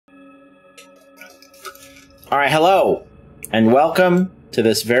Alright, hello, and welcome to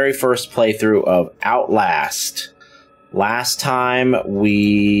this very first playthrough of Outlast. Last time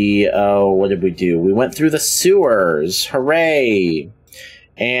we... what did we do? We went through the sewers. Hooray!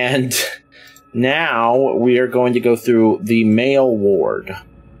 And now we are going to go through the male ward.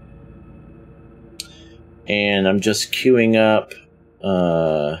 And I'm just queuing up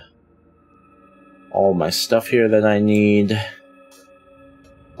all my stuff here that I need.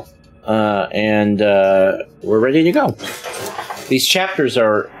 And we're ready to go. These chapters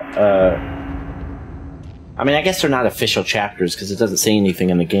are, I mean, I guess they're not official chapters because it doesn't say anything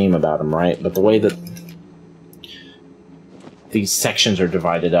in the game about them, right? But the way that these sections are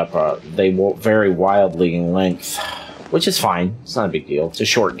divided up, they will vary wildly in length, which is fine. It's not a big deal. It's a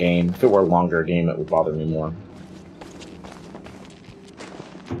short game. If it were a longer game, it would bother me more.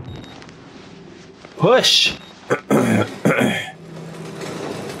 Push!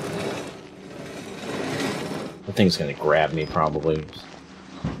 The thing's gonna grab me, probably.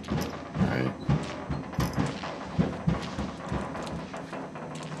 Alright.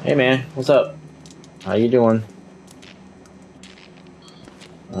 Hey, man. What's up? How you doing?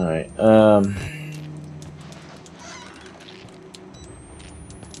 Alright, I'm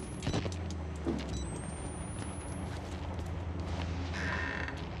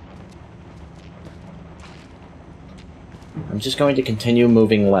just going to continue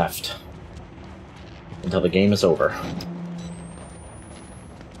moving left until the game is over.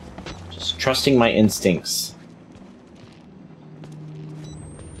 Just trusting my instincts.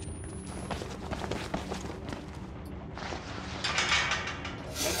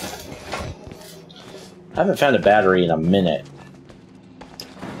 I haven't found a battery in a minute.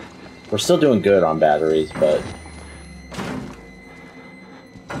 We're still doing good on batteries, but...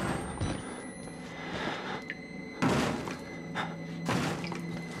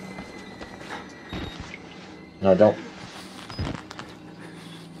 No, don't.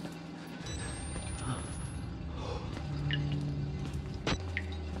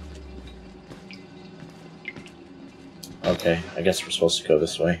 Okay, I guess we're supposed to go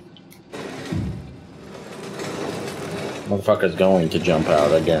this way. Motherfucker's going to jump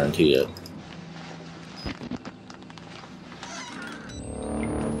out, I guarantee it.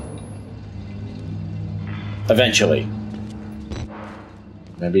 Eventually.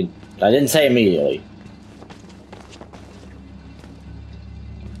 Maybe... I didn't say immediately.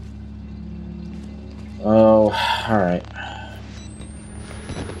 Oh, alright.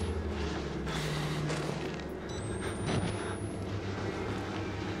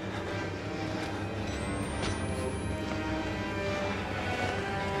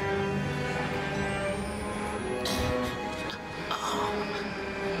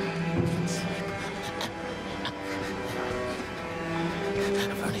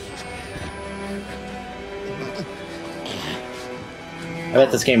 I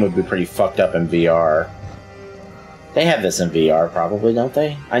bet this game would be pretty fucked up in VR. They have this in VR, probably, don't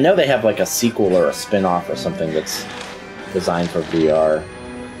they? I know they have like a sequel or a spin-off or something that's designed for VR.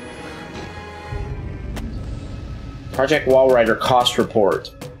 Project Wallrider Cost Report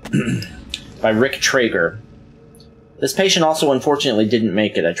by Rick Traeger. This patient also unfortunately didn't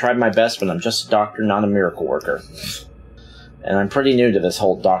make it. I tried my best, but I'm just a doctor, not a miracle worker. And I'm pretty new to this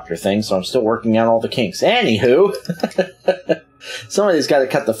whole doctor thing, so I'm still working out all the kinks. Anywho! Somebody's got to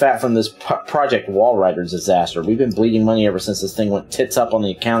cut the fat from this Project Wallrider disaster. We've been bleeding money ever since this thing went tits up on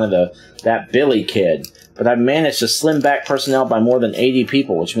the account of that Billy kid. But I've managed to slim back personnel by more than 80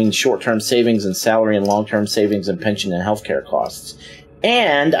 people, which means short-term savings in salary and long-term savings in pension and healthcare costs.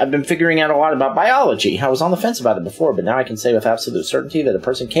 And I've been figuring out a lot about biology. I was on the fence about it before, but now I can say with absolute certainty that a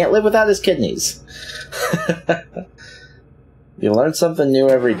person can't live without his kidneys. You learn something new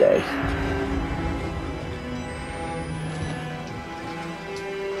every day.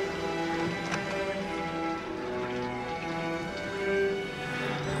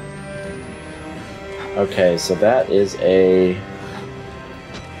 Okay, so that is a...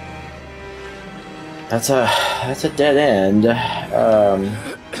 That's a dead end.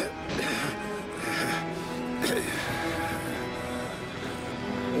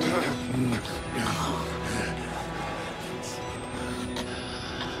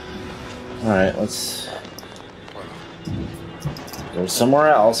 Alright, let's go somewhere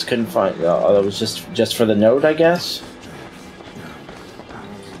else. Couldn't find... Oh, that was just for the note, I guess?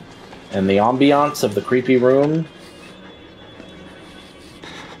 And the ambiance of the creepy room.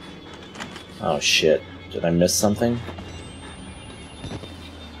 Oh shit. Did I miss something?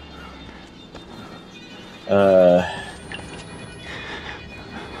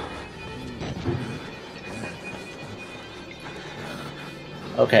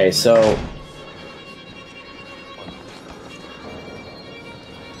 Okay, so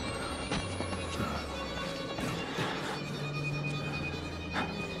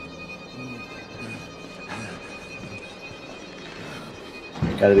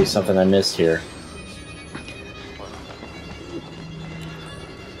Gotta be something I missed here.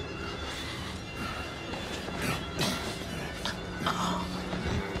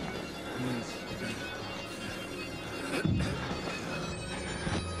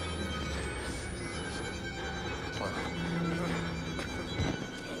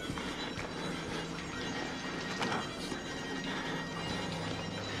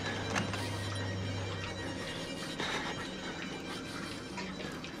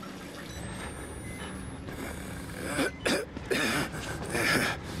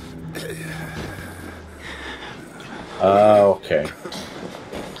 Okay.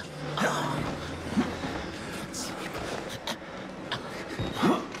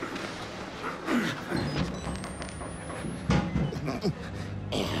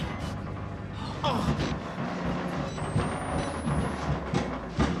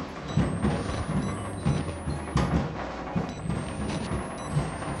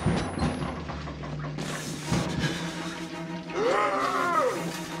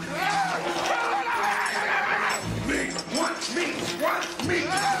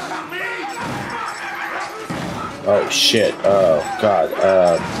 Oh shit, oh god,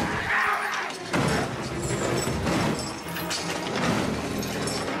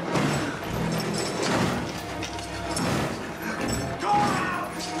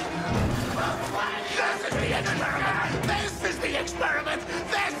 This is the experiment! This is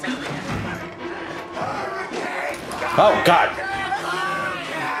the experiment! oh god!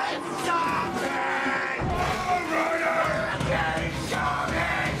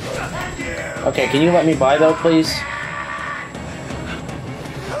 Okay, can you let me by though, please?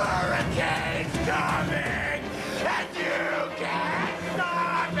 Hurricane's coming! And you can't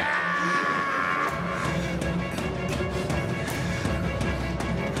stop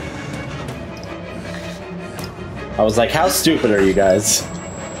it! I was like, how stupid are you guys?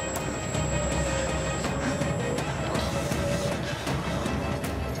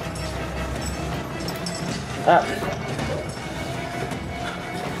 Ah.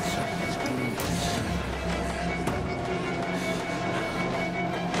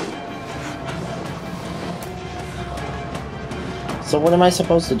 So what am I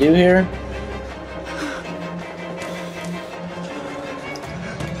supposed to do here?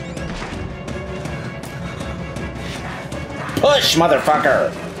 Push,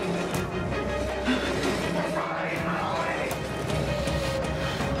 motherfucker!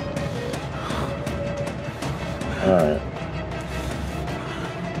 Alright.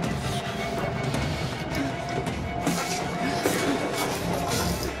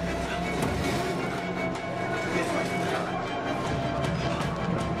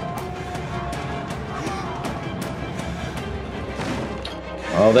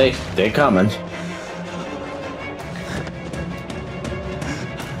 Oh, they coming.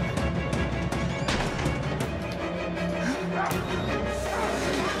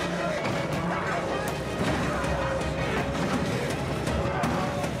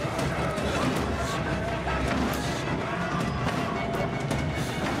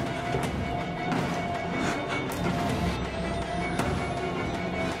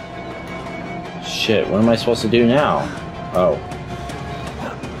 Shit, what am I supposed to do now? Oh.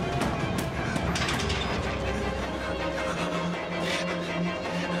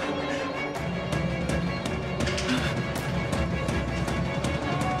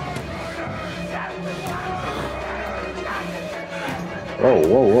 Whoa,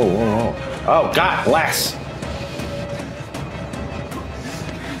 whoa, whoa, whoa, whoa. Oh, God bless!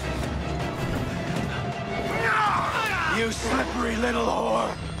 You slippery little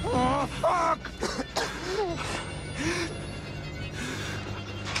whore! Oh, fuck!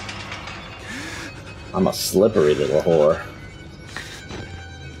 I'm a slippery little whore.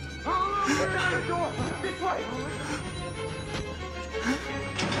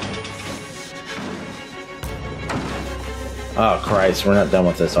 Oh, Christ, we're not done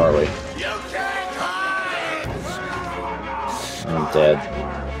with this, are we? I'm dead.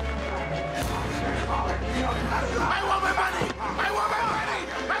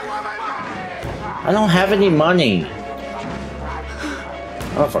 I don't have any money.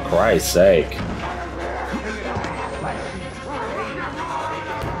 Oh, for Christ's sake.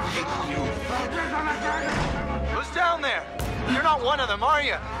 Who's down there? You're not one of them, are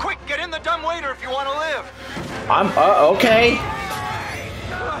you? Quick, get in the dumbwaiter if you want to live. I'm, okay.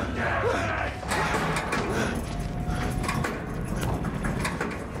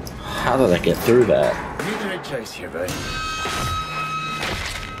 How did I get through that? You made the right choice here, bud.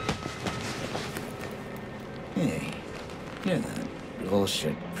 Hey, you're the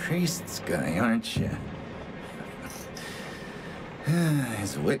bullshit priest's guy, aren't you?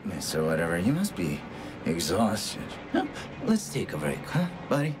 As a witness or whatever, you must be exhausted. Huh? Let's take a break, huh,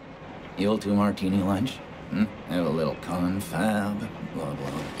 buddy? The old 2-martini lunch? Have a little confab, blah,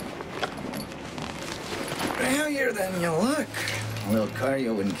 blah. Heavier than you look. A little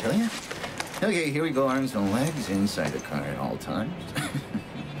cardio wouldn't kill you. Okay, here we go, arms and legs inside the car at all times.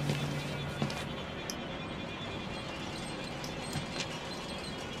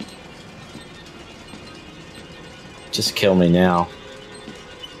 Just kill me now.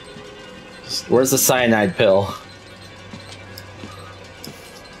 Where's the cyanide pill?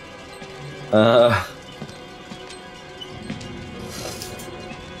 You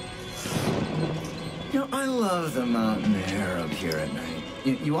know, I love the mountain air up here at night.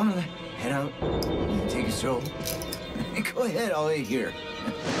 You want to head out and take a stroll? Go ahead, I'll wait here.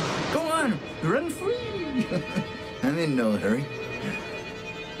 Go on, run free. I'm in no hurry.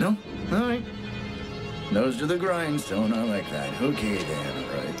 No? All right. Nose to the grindstone, I like that. Okay then,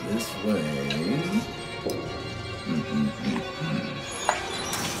 right this way.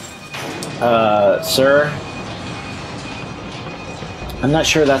 Sir? I'm not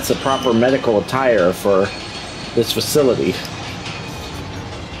sure that's the proper medical attire for this facility.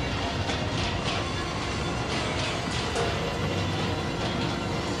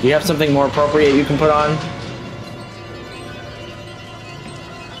 Do you have something more appropriate you can put on?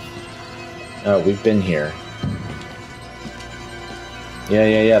 Oh, we've been here.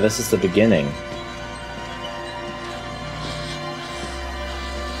 Yeah, this is the beginning.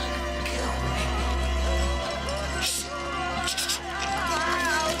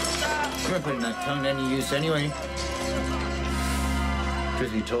 You're putting that tongue to any use anyway.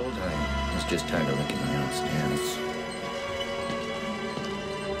 Truth be told, I was just tired of licking my own stance.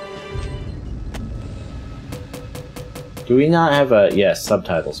 Do we not have a... Yes,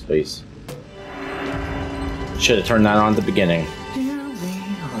 subtitles, please. Should have turned that on at the beginning. Here we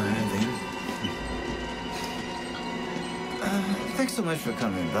are then. Thanks so much for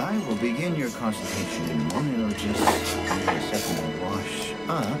coming by. We'll begin your consultation in a moment. It'll just give you a second to wash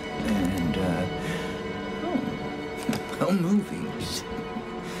up and, movies.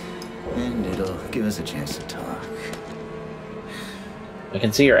 And it'll give us a chance to talk. I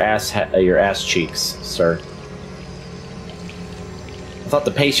can see your ass cheeks, sir. I thought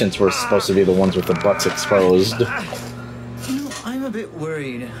the patients were supposed to be the ones with the butts exposed. You know, I'm a bit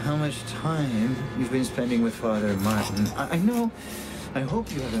worried how much time you've been spending with Father Martin. I know, I hope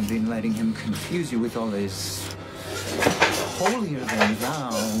you haven't been letting him confuse you with all his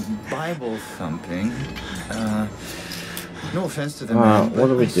holier-than-thou Bible thumping. No offense to the man, what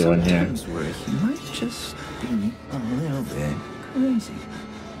are we doing here? Where he might just be a little bit crazy.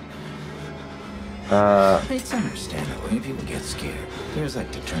 It's understandable when people get scared. There's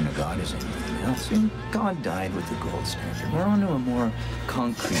like to turn to God as anything else. And God died with the gold standard. We're on to a more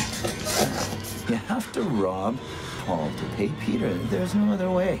concrete place. You have to rob Paul to pay Peter. There's no other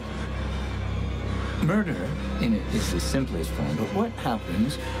way. Murder in it is the simplest form, but what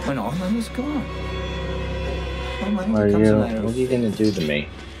happens when all money's gone? Well, money becomes a matter of what are you gonna do to me?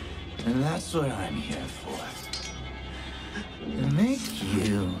 And that's what I'm here for. To make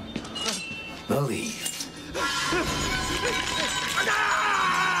you believe.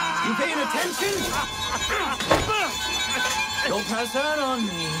 You paying attention? Don't pass that on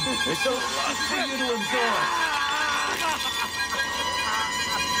me. There's so much for you to absorb.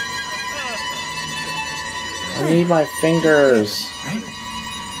 I need my fingers. Right?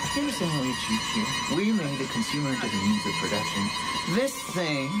 Here's how we cheat here. We made the consumer into the means of production. This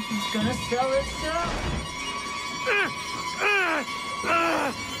thing is gonna sell itself.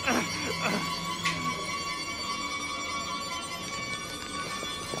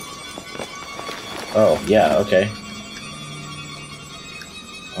 Oh, yeah, okay.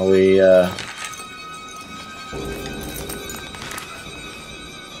 Are we,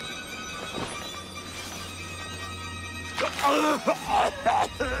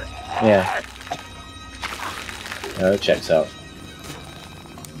 Yeah. It checks out.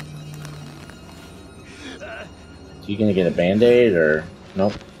 So you gonna get a band-aid, or...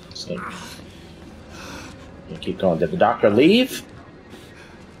 Nope. So, you keep going. Did the doctor leave?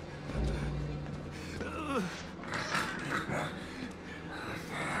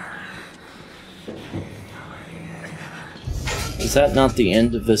 Is that not the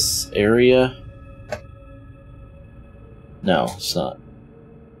end of this area? No, it's not.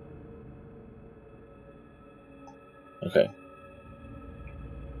 Okay.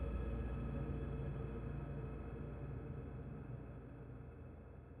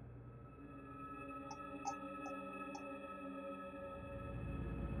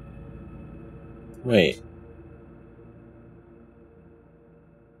 Wait.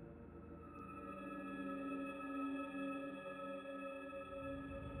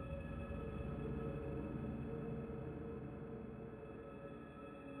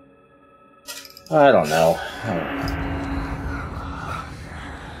 I don't know.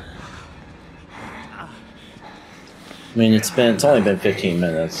 I mean, it's only been 15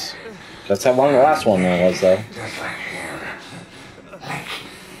 minutes. That's how long the last one was, though. Just like him. Like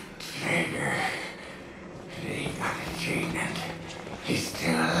Traeger. He got achievement. He's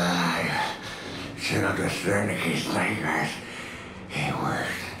still alive. Should have discerned his nightmares. He worked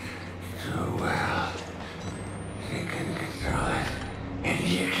too well. He couldn't control it. And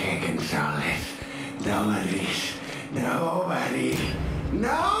you can't control it. Nobody.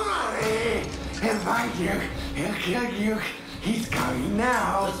 He'll find you. He'll kill you. He's coming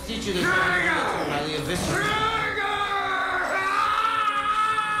now. Let's teach you this highly eviscerated.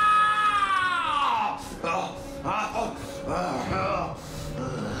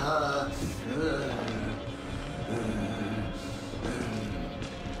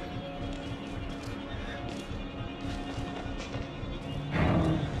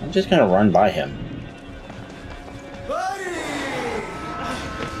 I'm just gonna run by him.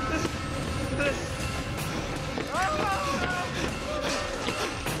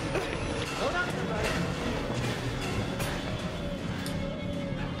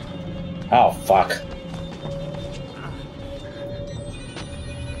 Oh, fuck.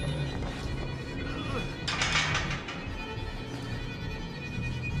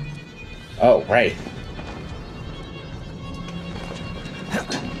 Oh, right.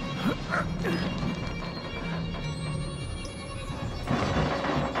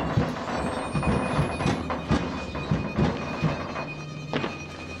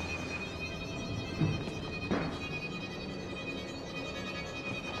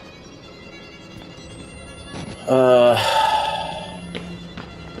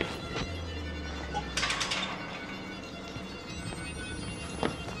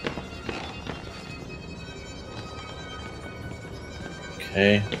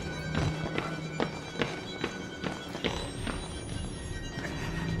 Okay.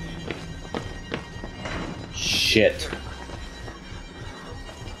 Shit.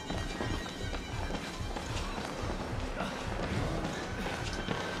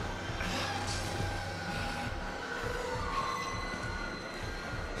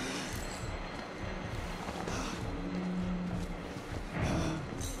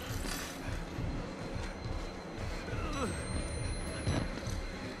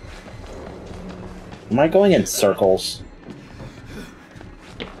 Am I going in circles?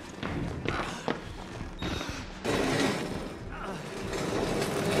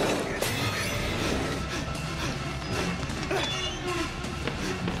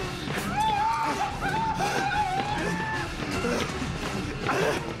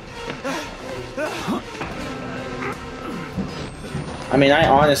 I mean, I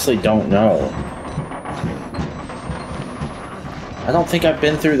honestly don't know. I don't think I've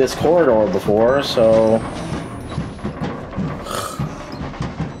been through this corridor before, so...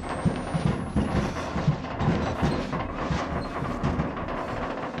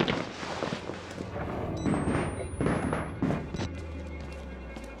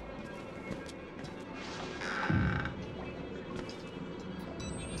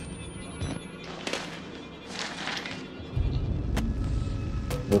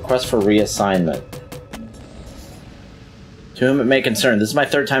 Request for reassignment. To whom it may concern, this is my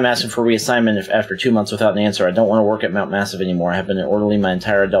third time asking for reassignment after 2 months without an answer. I don't want to work at Mount Massive anymore. I have been an orderly my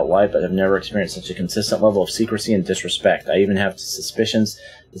entire adult life, but have never experienced such a consistent level of secrecy and disrespect. I even have suspicions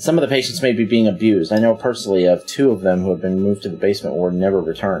that some of the patients may be being abused. I know personally of 2 of them who have been moved to the basement ward and never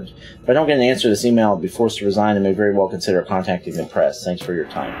returned. If I don't get an answer to this email, I'll be forced to resign and may very well consider contacting the press. Thanks for your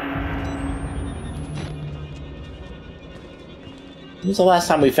time. When was the last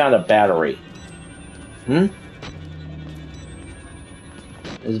time we found a battery?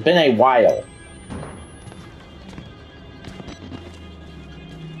 It's been a while.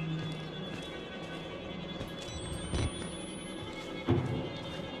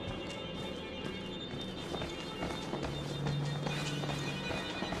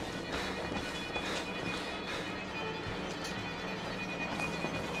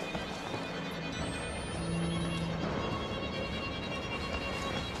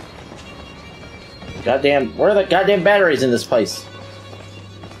 Goddamn, where are the goddamn batteries in this place?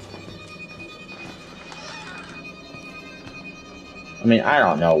 I mean, I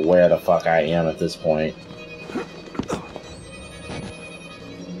don't know where the fuck I am at this point.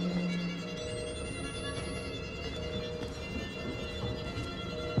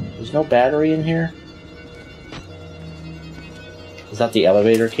 There's no battery in here? Is that the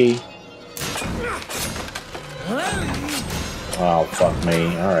elevator key? Oh, fuck me.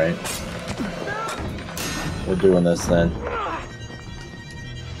 Alright. We're doing this then.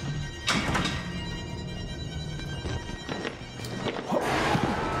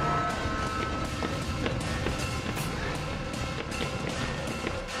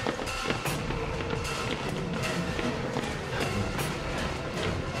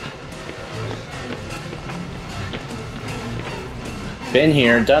 Been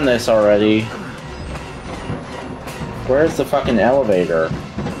here, done this already. Where's the fucking elevator?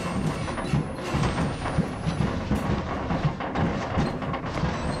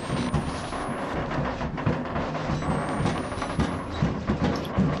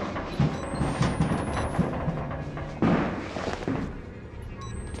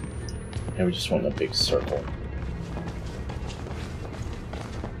 Yeah, we just want a big circle.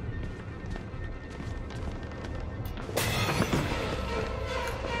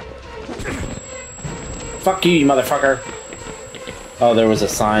 Fuck you, you motherfucker! Oh, there was a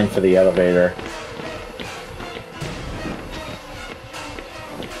sign for the elevator.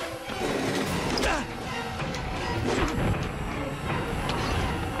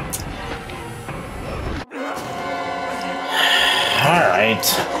 Alright.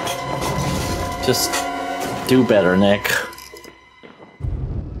 Just do better, Nick.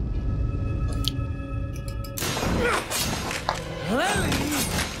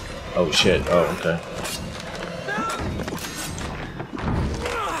 Oh shit, oh okay.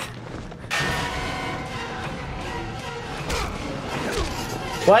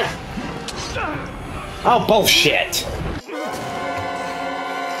 What? Oh, bullshit!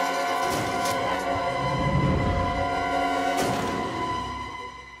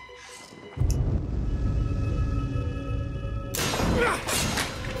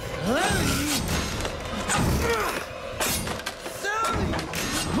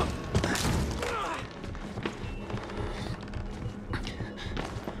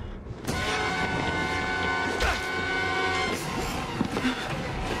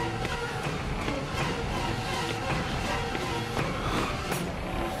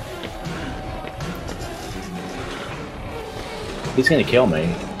 He's gonna kill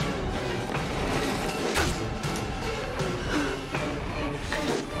me.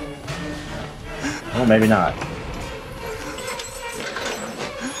 Oh, maybe not.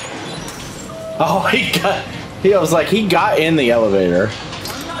 Oh, he was like, he got in the elevator.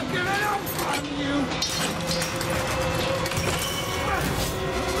 I'm not giving up on you.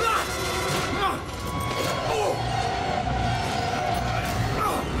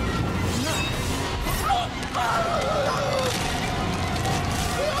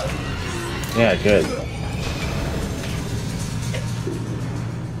 Yeah, good.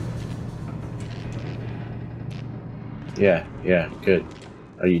 Yeah, good.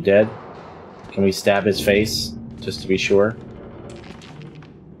 Are you dead? Can we stab his face, just to be sure?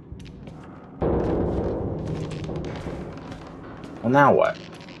 Well, now what?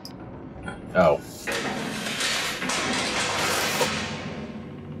 Oh.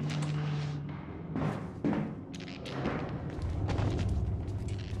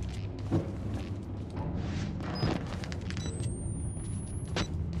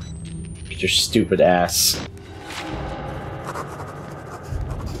 Your stupid ass.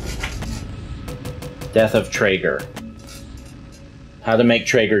 Death of Traeger. How to make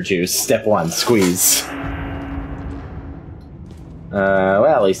Traeger juice. Step 1, squeeze. Well,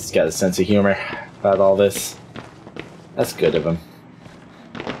 at least he's got a sense of humor about all this. That's good of him.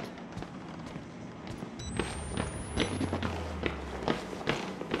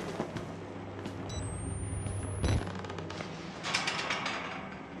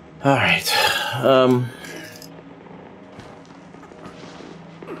 Alright,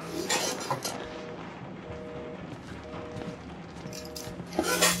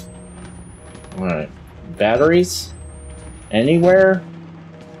 Alright. Batteries? Anywhere?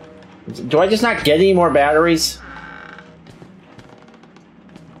 Do I just not get any more batteries?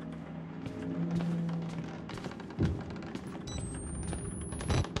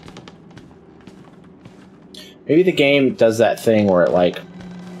 Maybe the game does that thing where it, like,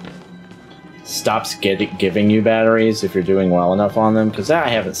 stops giving you batteries if you're doing well enough on them, because I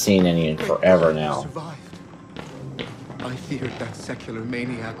haven't seen any in forever now. I feared that secular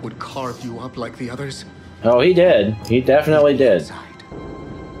maniac would carve you up like the others. Oh, he did. He definitely did.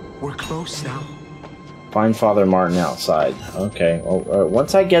 We're close now. Find Father Martin outside. Okay. Well,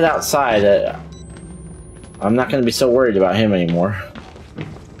 once I get outside, I'm not going to be so worried about him anymore.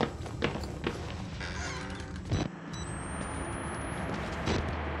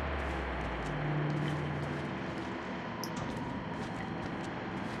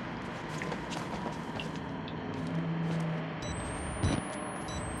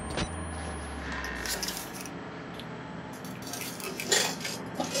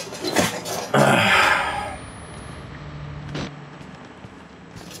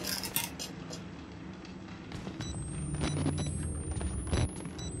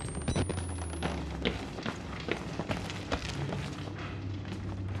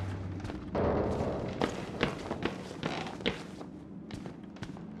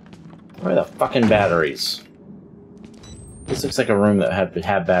 Where are the fucking batteries? This looks like a room that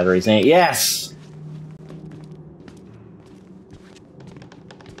had batteries in it. Yes!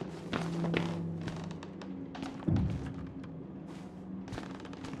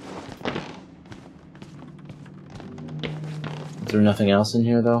 Is there nothing else in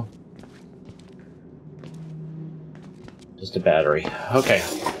here, though? Just a battery. Okay,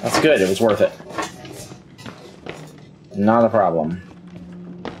 that's good. It was worth it. Not a problem.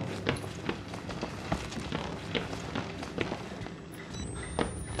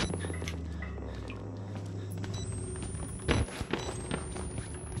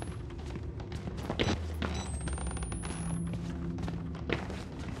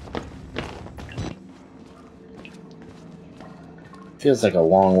 Feels like a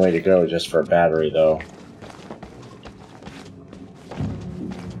long way to go just for a battery, though.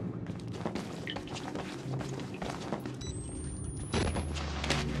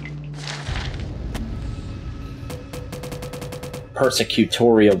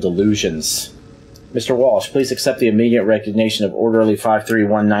 Persecutorial delusions. Mr. Walsh, please accept the immediate resignation of Orderly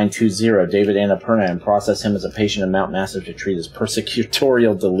 531920, David Annapurna, and process him as a patient of Mount Massive to treat his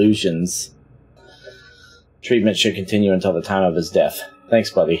persecutorial delusions. Treatment should continue until the time of his death. Thanks,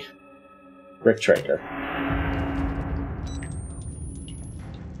 buddy. Rick Traeger.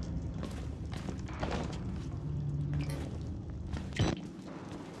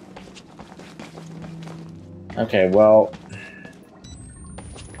 Okay, well...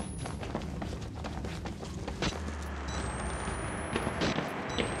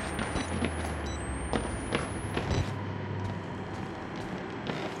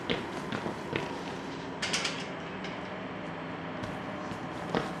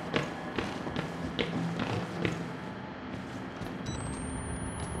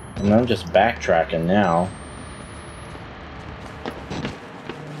 I'm just backtracking now.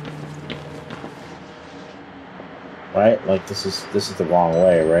 Right? Like this is the wrong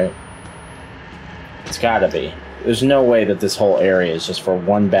way, right? It's gotta be. There's no way that this whole area is just for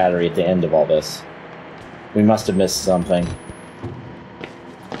one battery at the end of all this. We must have missed something.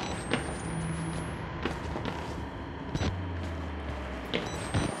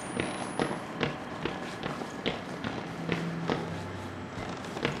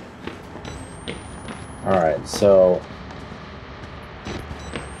 Alright, so...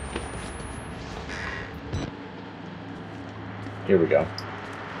 here we go.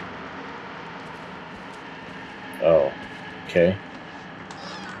 Oh, okay.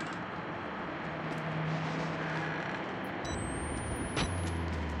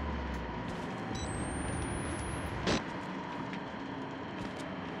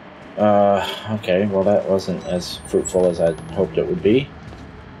 Okay, well that wasn't as fruitful as I hoped it would be.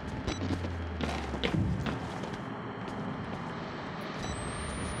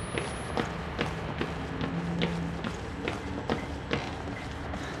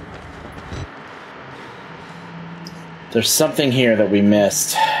 There's something here that we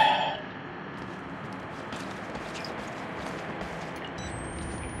missed.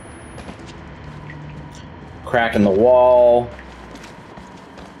 Crack in the wall.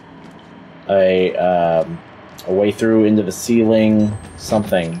 A way through into the ceiling.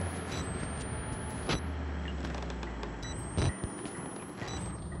 Something.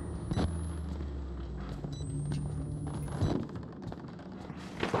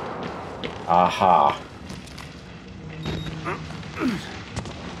 Aha.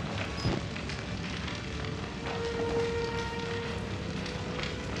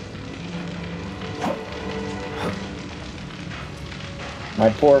 My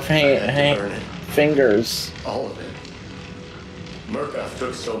poor fingers. All of it. Murkoff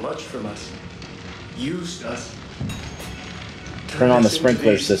took so much from us. Used us. Turn on the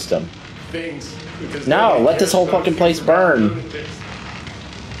sprinkler system. Things. No, let this whole fucking place burn. So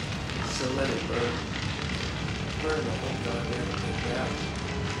let it burn. Burn the whole goddamn thing down.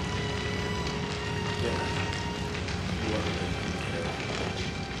 Yeah.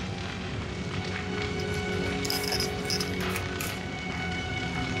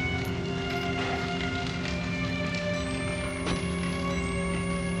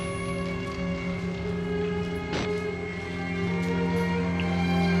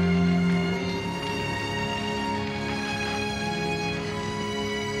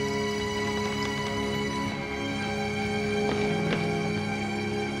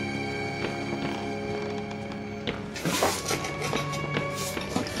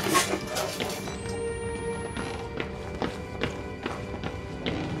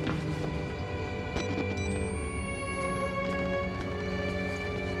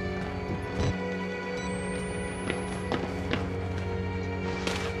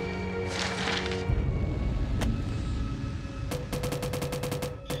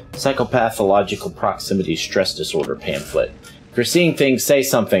 Psychopathological proximity stress disorder pamphlet. If you're seeing things, say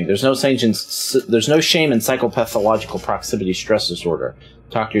something. There's no shame in psychopathological proximity stress disorder.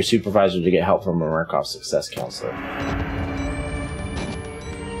 Talk to your supervisor to get help from a Murkoff success counselor.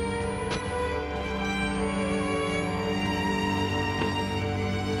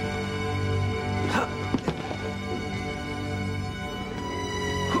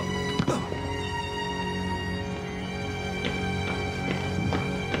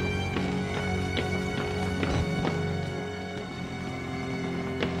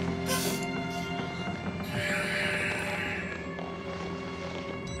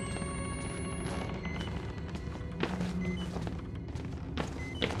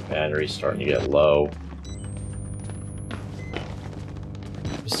 Battery's starting to get low.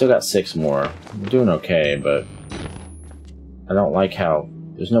 We still got 6 more. We're doing okay, but I don't like how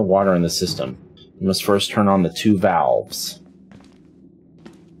there's no water in the system. We must first turn on the 2 valves.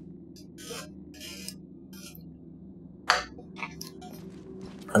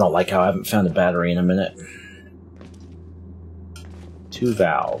 I don't like how I haven't found a battery in a minute. 2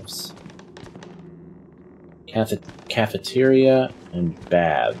 valves. Cafeteria and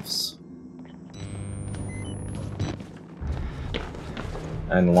baths.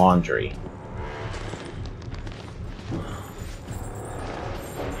 And laundry.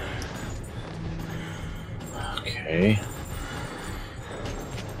 Okay.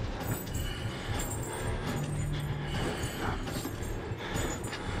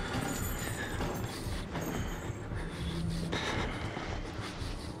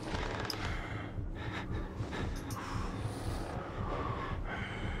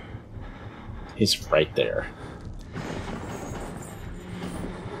 He's right there.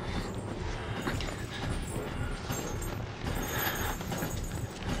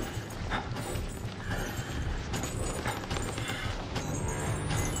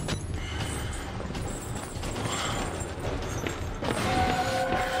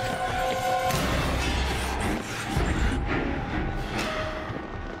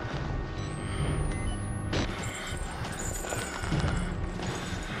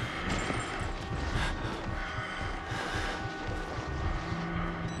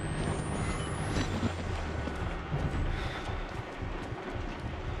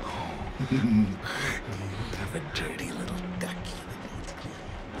 You have a dirty little ducky.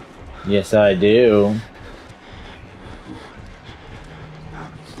 Yes, I do.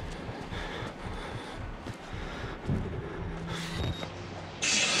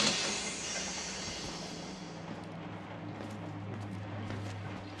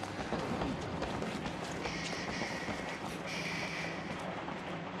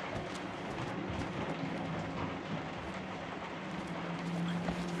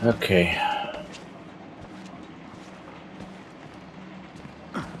 Okay.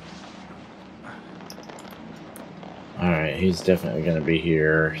 Alright, he's definitely gonna be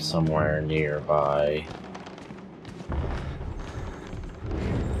here somewhere nearby.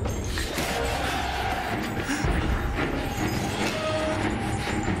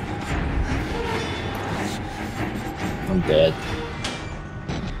 I'm dead.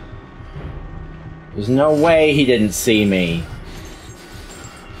 There's no way he didn't see me.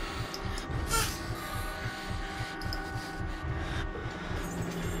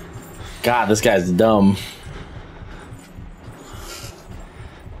 God, this guy's dumb.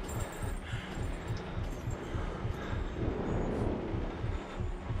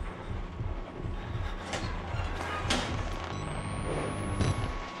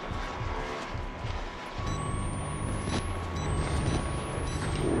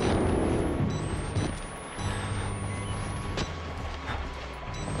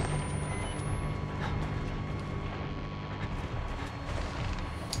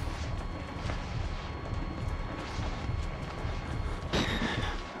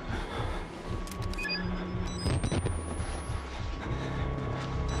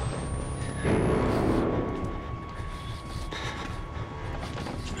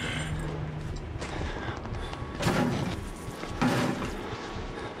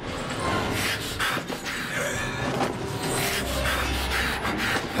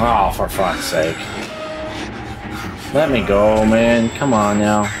 Oh, for fuck's sake. Let me go, man. Come on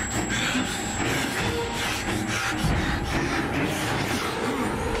now.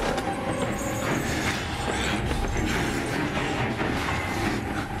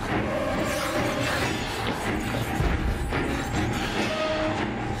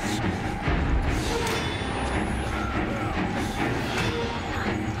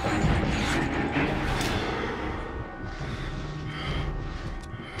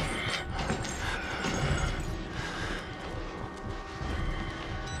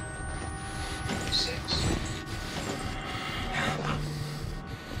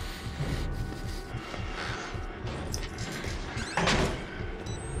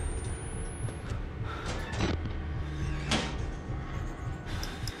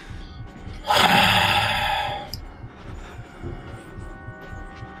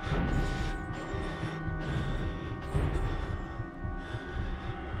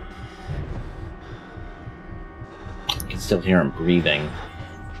 still hear him breathing.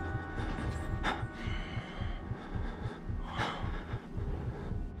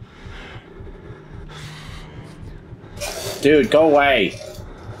 Dude, go away!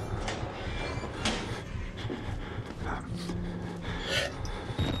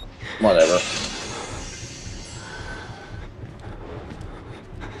 Whatever.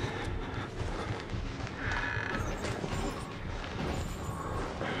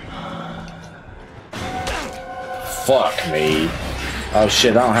 Fuck me. Oh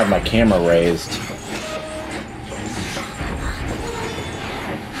shit, I don't have my camera raised.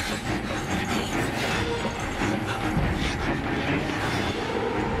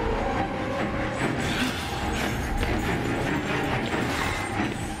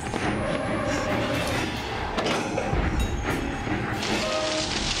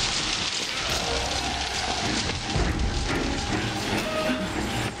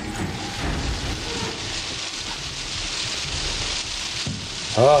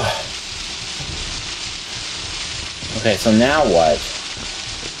 Oh. Okay, so now what?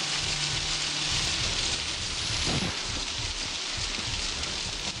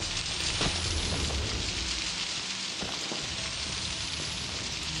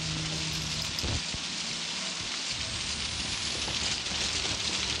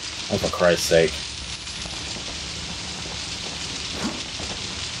 Oh, for Christ's sake.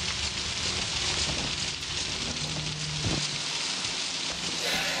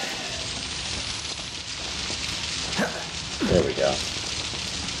 There we go.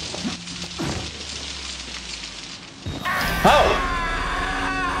 Oh!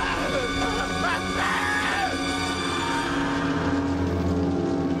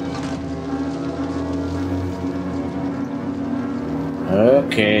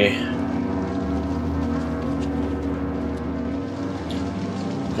 Okay.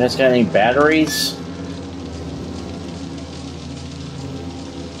 You guys got any batteries?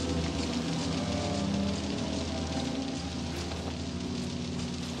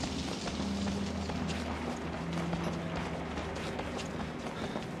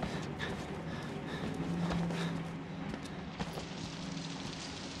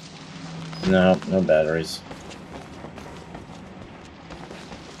 No, no batteries.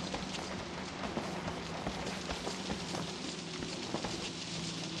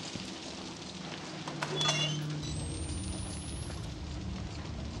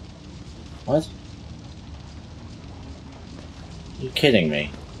 What? Are you kidding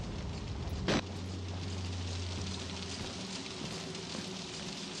me?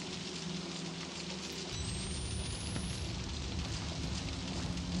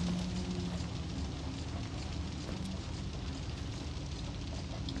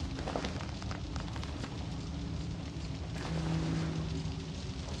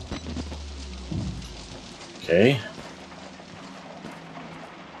 Okay.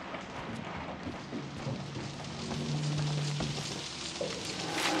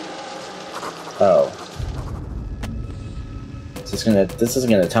 Oh. This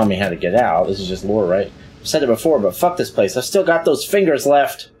isn't gonna tell me how to get out. This is just lore, right? I've said it before, but fuck this place. I've still got those fingers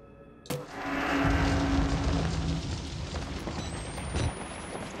left.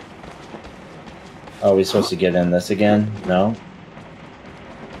 Oh, are we supposed to get in this again? No?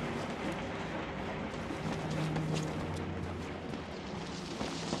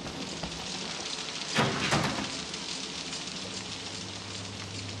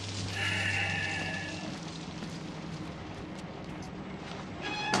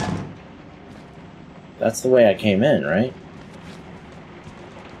 That's the way I came in, right?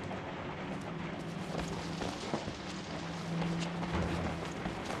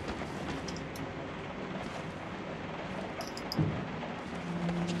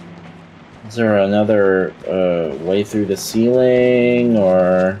 Is there another way through the ceiling,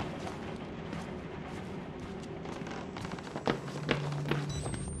 or...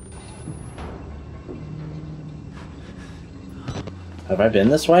 Have I been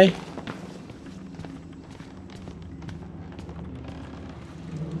this way?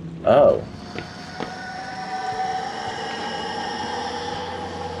 Oh.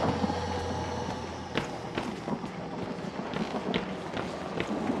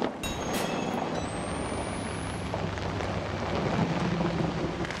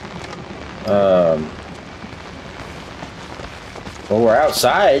 Well, we're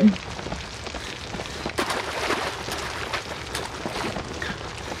outside.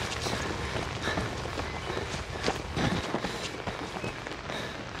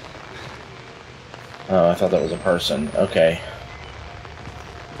 Oh, I thought that was a person. Okay.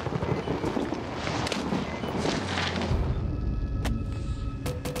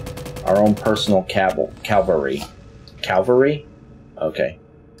 Our own personal cavalry. Calvary? Okay.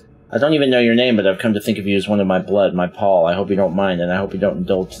 I don't even know your name, but I've come to think of you as one of my blood, my Paul. I hope you don't mind, and I hope you don't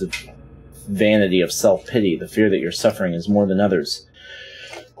indulge the vanity of self-pity, the fear that your suffering is more than others.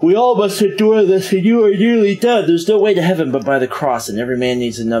 We all must endure this, and you are nearly done. There's no way to heaven but by the cross, and every man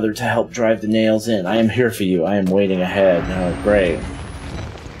needs another to help drive the nails in. I am here for you. I am waiting ahead. Oh, great.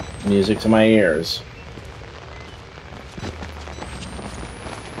 Music to my ears.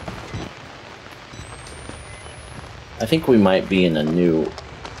 I think we might be in a new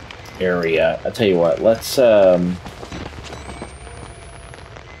area. I'll tell you what, let's, fuck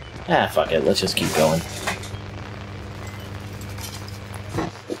it. Let's just keep going.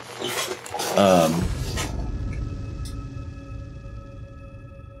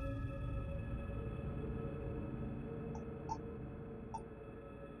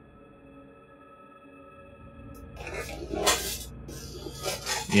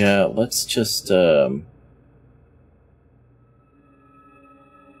 Yeah, let's just,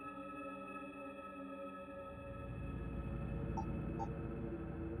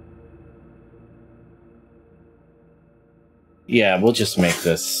 yeah, we'll just make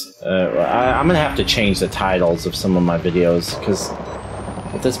this. I'm gonna have to change the titles of some of my videos, because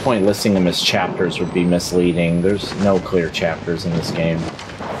at this point listing them as chapters would be misleading. There's no clear chapters in this game.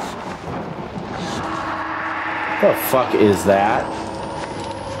 What the fuck is that?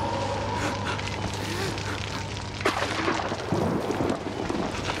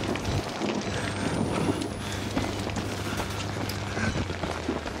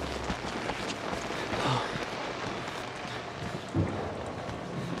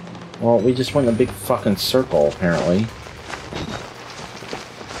 Well, we just went in a big fucking circle, apparently.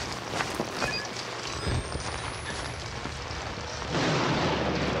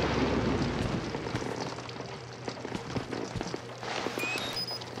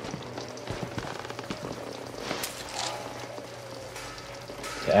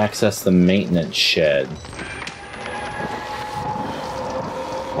 To access the maintenance shed.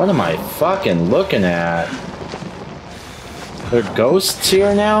 What am I fucking looking at? There are ghosts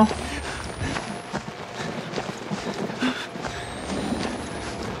here now?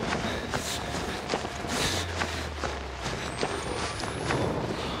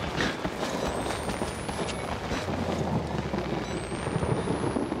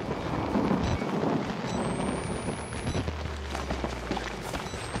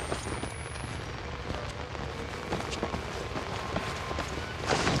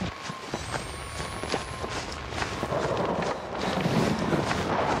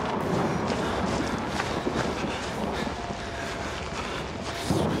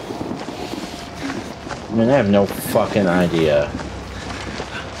 I mean, I have no fucking idea.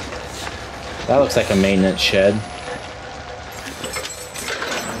 That looks like a maintenance shed.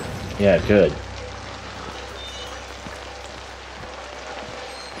 Yeah, good.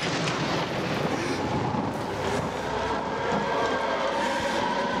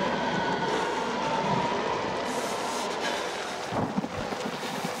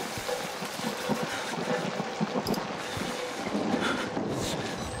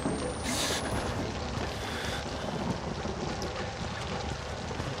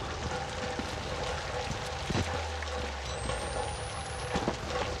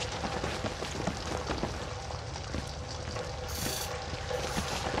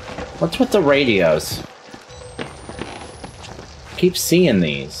 What's with the radios? I keep seeing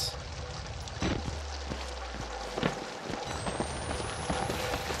these.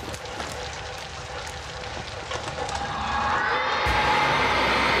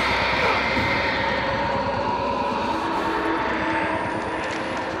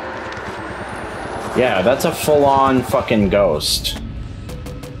 Yeah, that's a full-on fucking ghost.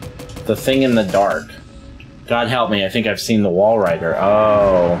 The thing in the dark. God help me, I think I've seen the wall rider.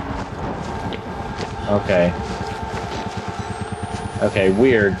 Oh. Okay. Okay,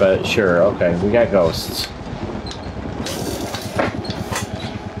 weird, but sure. Okay, we got ghosts.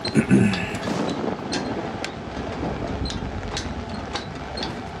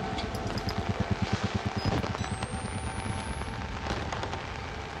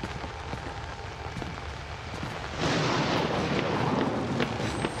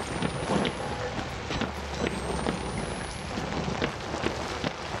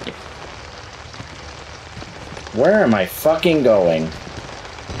 Where am I fucking going?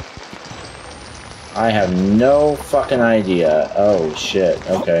 I have no fucking idea. Oh shit,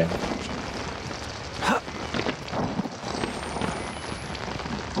 okay.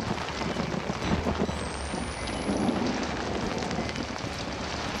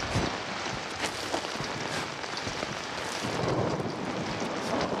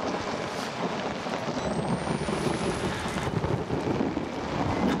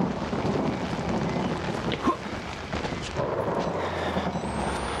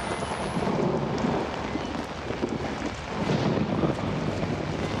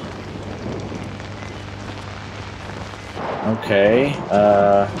 Okay,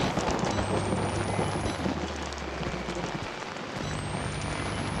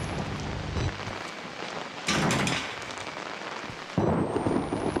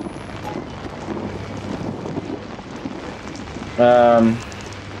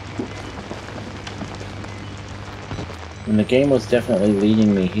 and the game was definitely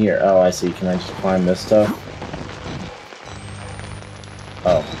leading me here. Oh, I see. Can I just climb this stuff?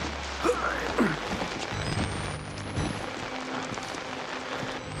 Oh.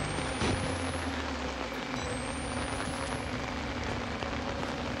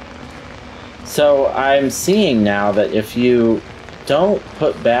 So I'm seeing now that if you don't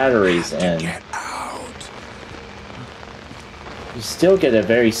put batteries in, Get out. you still get a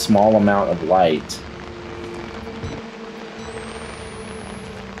very small amount of light.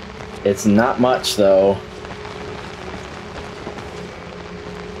 It's not much, though.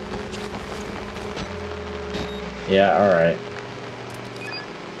 Yeah, alright.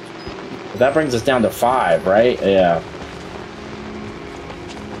 That brings us down to 5, right? Yeah.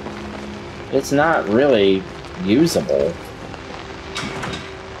 It's not really usable.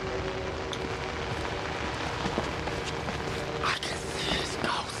 I can see his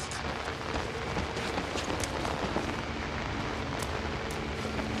ghost.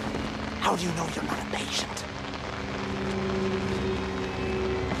 How do you know you're not a patient?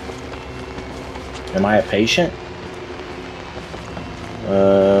 Am I a patient?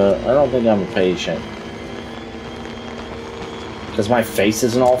 I don't think I'm a patient. Because my face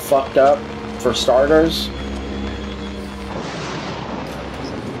isn't all fucked up, for starters.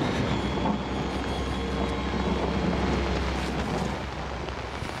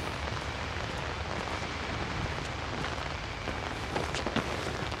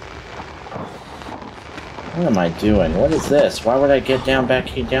 What am I doing? What is this? Why would I get down back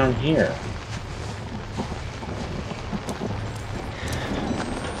here, down here?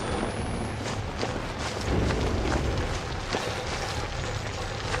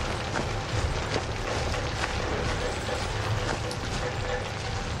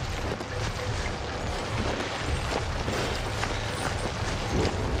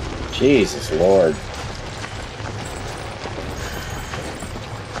 Jesus Lord.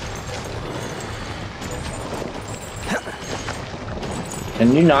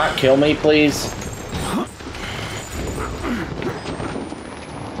 Can you not kill me, please?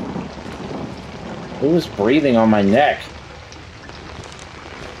 Who was breathing on my neck?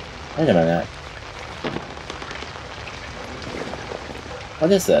 Wait a minute.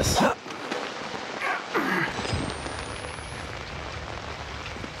 What is this?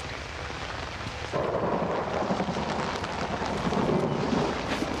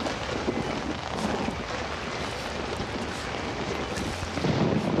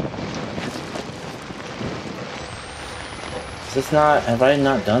 Is this not... Have I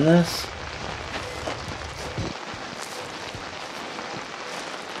not done this?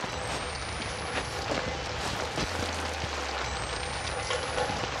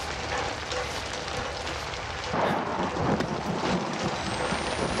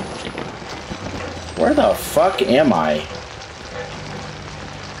 Where the fuck am I?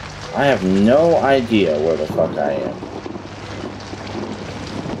 I have no idea where the fuck I am.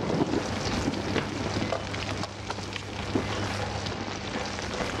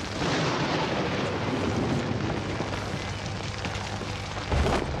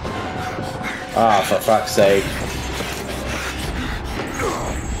 Ah, for fuck's sake.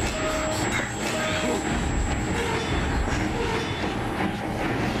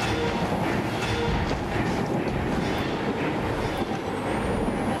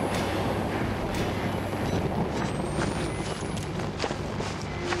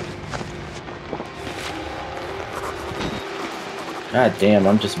 God damn,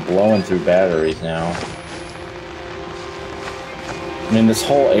 I'm just blowing through batteries now. I mean, this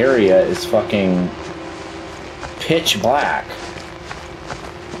whole area is fucking pitch black.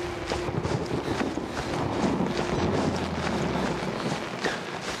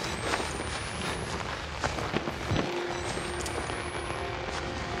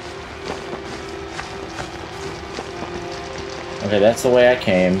 Okay, that's the way I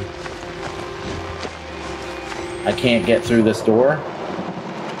came. I can't get through this door.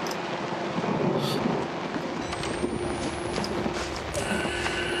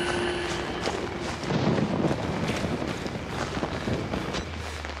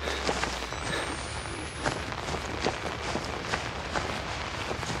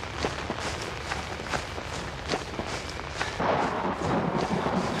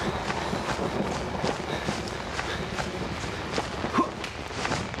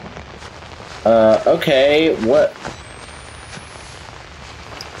 Okay, what?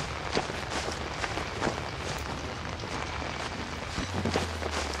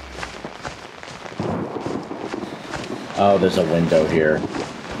 Oh, there's a window here.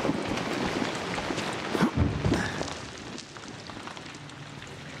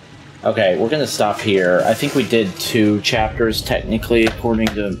 Okay, we're gonna stop here. I think we did 2 chapters, technically, according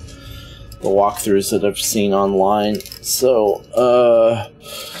to the walkthroughs that I've seen online. So,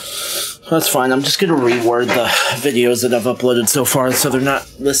 that's fine. I'm just gonna reword the videos that I've uploaded so far so they're not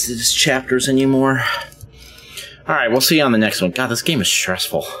listed as chapters anymore. Alright, we'll see you on the next one. God, this game is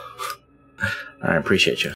stressful. I appreciate you.